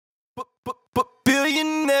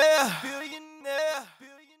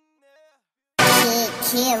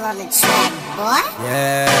on the track, boy.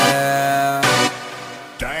 Yeah.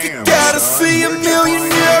 Damn, You gotta son, see a where'd you million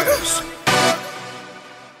find niggas.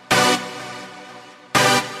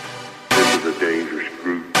 This is a dangerous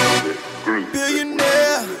group.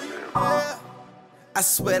 Billionaire. I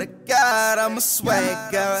swear to God, I'm a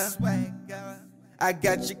swag guy. I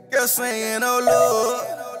got your girl saying, oh Lord.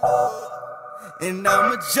 And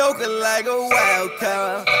I'm a joker like a wild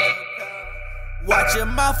card. Watch your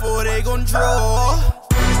mouth or they gon' draw.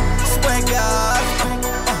 Swag God,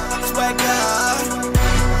 swag God.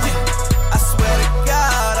 I swear to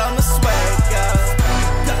God, I'm a swag guy.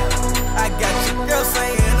 I got your girl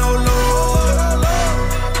saying, oh Lord.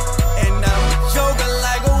 And I'm a joker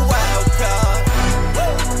like a wild card.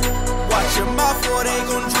 Watch your mouth or they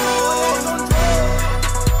gon' draw.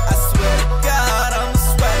 I swear to God, I'm a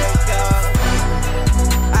swag guy.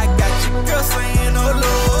 I got your girl saying, oh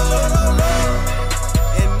Lord.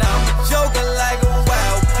 And I'm a joker like a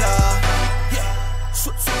wild card.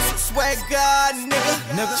 Swag God, nigga.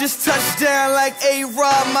 Just touched down like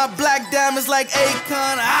A-Rod. My black diamonds like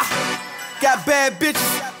Akon. Got bad bitches,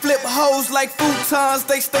 flip hoes like futons.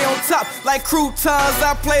 They stay on top like croutons.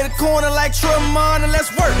 I play the corner like Tremont and let's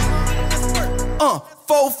work.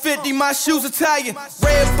 450, my shoes Italian.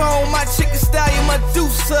 Red bone, my chicken stallion.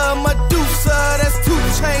 Medusa, that's 2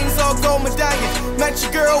 chains, all gold medallion. Met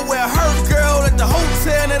your girl with her girl at the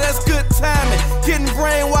hotel, now that's good timing. Getting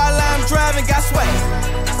brain while I'm driving, got swag.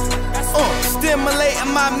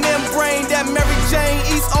 Stimulating my membrane, that Mary Jane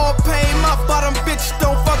eats all pain. My bottom bitch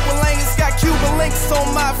don't fuck with lanes. Got Cuban links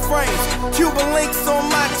on my frames, Cuban links on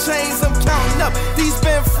my chains. I'm counting up these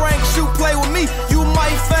Ben Franks. You play with me, you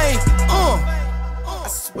might faint. I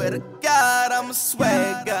swear to God, I'm a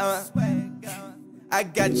swag guy. I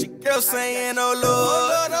got your girl saying, oh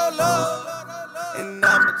Lord, and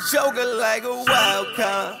I'm a joker like a wild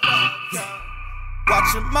card.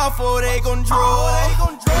 Watch your mouth or they gon'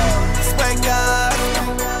 draw. Swag God,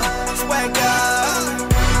 swag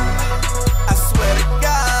God. I swear to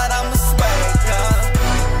God, I'm a swag guy.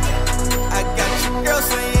 I got your girl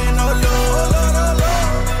saying, oh Lord,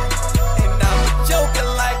 and I'm a joker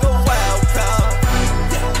like a wild card.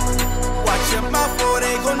 Watch your mouth or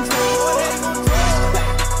they gon' draw.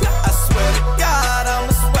 I swear to God, I'm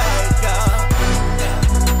a swag guy.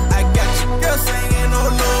 I got your girl saying, oh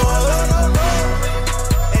Lord.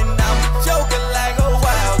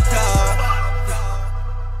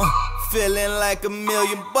 Feeling like $1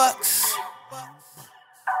 million.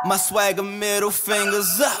 My swagger middle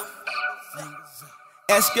fingers up.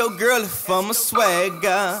 Ask your girl if I'm a swag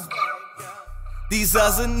guy. These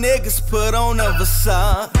other niggas put on a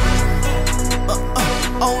facade.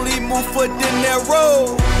 Only move for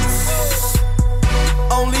dineros.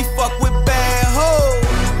 Only fuck with bad hoes.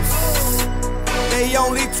 They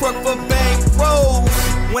only twerk for bankrolls.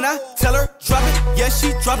 When I tell her drop it, yeah,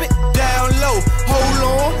 she drop it down low. Hold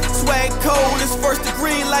on, swag cold, it's first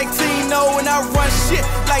degree like Teno. And I run shit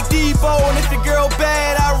like Debo. And if your girl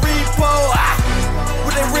bad, I repo.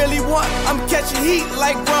 What they really want, I'm catching heat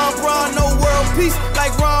like Ron. No world peace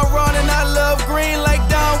like Ron. And I love green like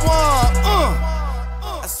Don Juan.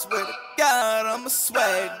 I swear to God, I'm a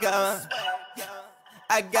swag guy.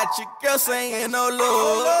 I got your girl saying, oh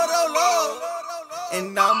Lord.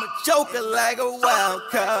 And I'm a joker like a wild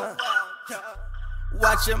card.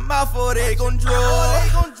 Watch your mouth or they gon' draw.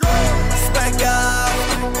 Swag God,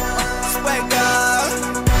 swag God.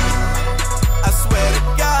 I swear to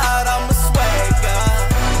God, I'm a swag guy.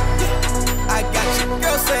 I got your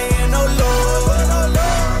girl saying, oh Lord.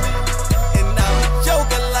 And I'm a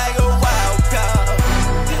joker like a wild card.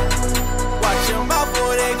 Watch your mouth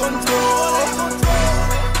or they gon' draw.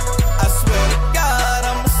 I swear to God,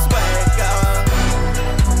 I'm a swag guy.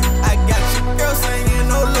 I got your girl saying,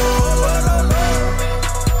 oh Lord.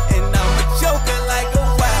 And I'm a joker like a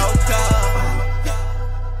wild card.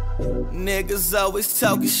 Niggas always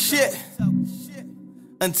talking shit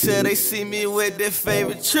until they see me with their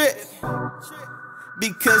favorite trick.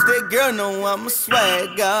 Because that girl know I'm a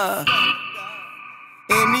swag guy.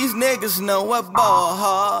 And these niggas know I ball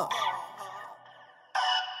hard.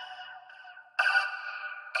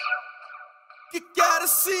 You gotta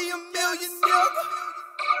see $1 million, nigga.